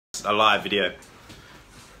That's a live video.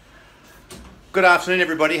 Good afternoon,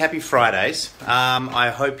 everybody. Happy Fridays.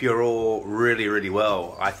 I hope you're all really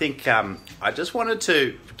well. I think I just wanted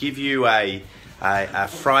to give you a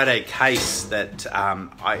Friday case that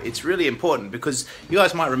it's really important because you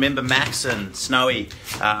guys might remember Max and Snowy.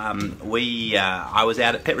 I was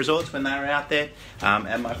out at Pet Resorts when they were out there,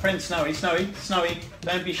 and my friend Snowy,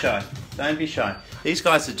 don't be shy. Don't be shy. These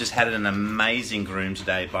guys have just had an amazing groom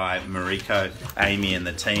today by Mariko, Amy and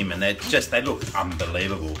the team, and they look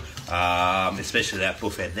unbelievable, especially that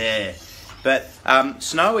buffet there. But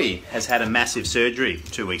Snowy has had a massive surgery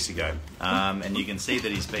 2 weeks ago, and you can see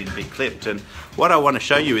that he's been a bit clipped. And what I want to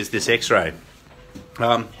show you is this x-ray.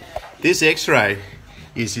 This x-ray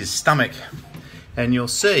is his stomach, and you'll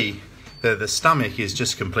see that the stomach is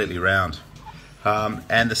just completely round.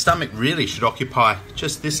 And the stomach really should occupy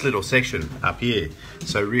just this little section up here.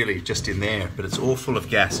 So really just in there, but it's all full of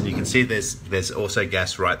gas, and you can see there's also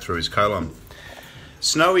gas right through his colon.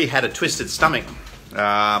 Snowy had a twisted stomach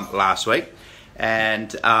last week,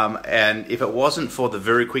 and if it wasn't for the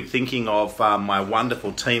very quick thinking of my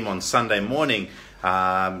wonderful team on Sunday morning,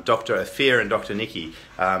 Dr. Afir and Dr. Nikki,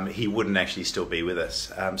 he wouldn't actually still be with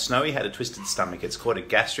us. Snowy had a twisted stomach. It's called a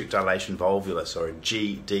gastric dilation volvulus, or a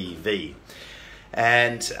GDV.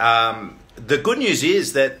 And the good news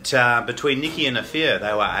is that between Nikki and Afir,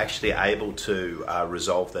 they were actually able to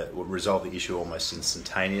resolve the issue almost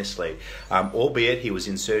instantaneously, albeit he was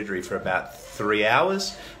in surgery for about 3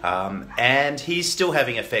 hours, and he's still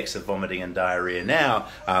having effects of vomiting and diarrhea now,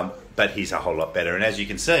 but he's a whole lot better. And as you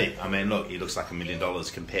can see, I mean, look, he looks like $1 million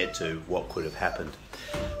compared to what could have happened.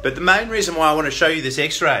 But the main reason why I want to show you this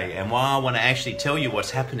x-ray and why I want to actually tell you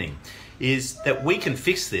what's happening is that we can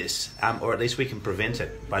fix this, or at least we can prevent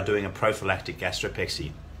it by doing a prophylactic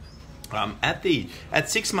gastropexy. At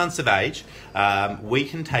 6 months of age, we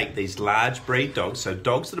can take these large breed dogs, so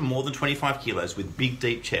dogs that are more than 25 kilos with big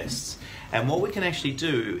deep chests, and what we can actually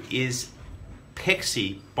do is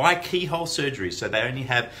pexy by keyhole surgery, so they only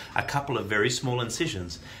have a couple of very small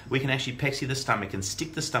incisions. We can actually pexy the stomach and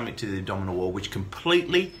stick the stomach to the abdominal wall, which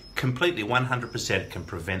completely 100% can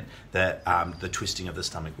prevent the twisting of the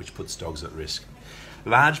stomach, which puts dogs at risk.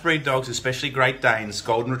 Large breed dogs, especially Great Danes,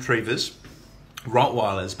 Golden Retrievers,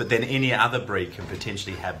 Rottweilers, but then any other breed can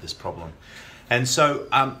potentially have this problem. And so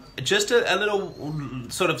just a little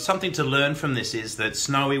sort of something to learn from this is that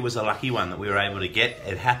Snowy was a lucky one that we were able to get.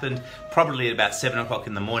 It happened probably at about 7 o'clock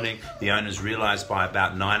in the morning. The owners realised by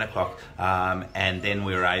about 9 o'clock, and then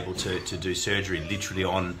we were able to do surgery literally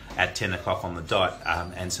at 10 o'clock on the dot.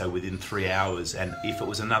 And so within 3 hours, and if it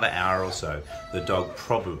was another hour or so, the dog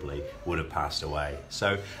probably would have passed away.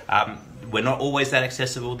 So we're not always that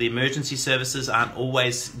accessible. The emergency services aren't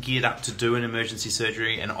always geared up to do an emergency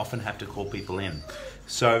surgery and often have to call people in.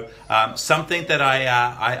 So something that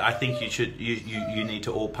I think you need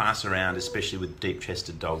to all pass around, especially with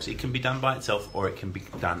deep-chested dogs. It can be done by itself, or it can be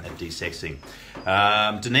done at desexing.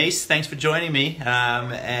 Denise, thanks for joining me,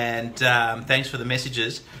 and thanks for the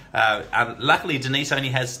messages. Luckily, Denise only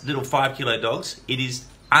has little 5-kilo dogs. It is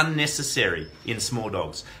unnecessary in small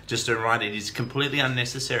dogs. Just a reminder, it is completely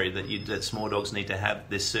unnecessary that small dogs need to have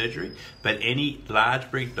this surgery, but any large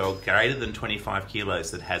breed dog greater than 25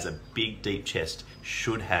 kilos that has a big deep chest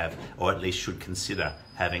should have, or at least should consider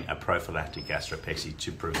having a prophylactic gastropexy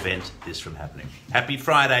to prevent this from happening. Happy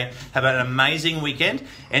Friday. Have an amazing weekend.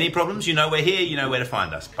 Any problems, you know we're here, you know where to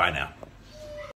find us. Bye now.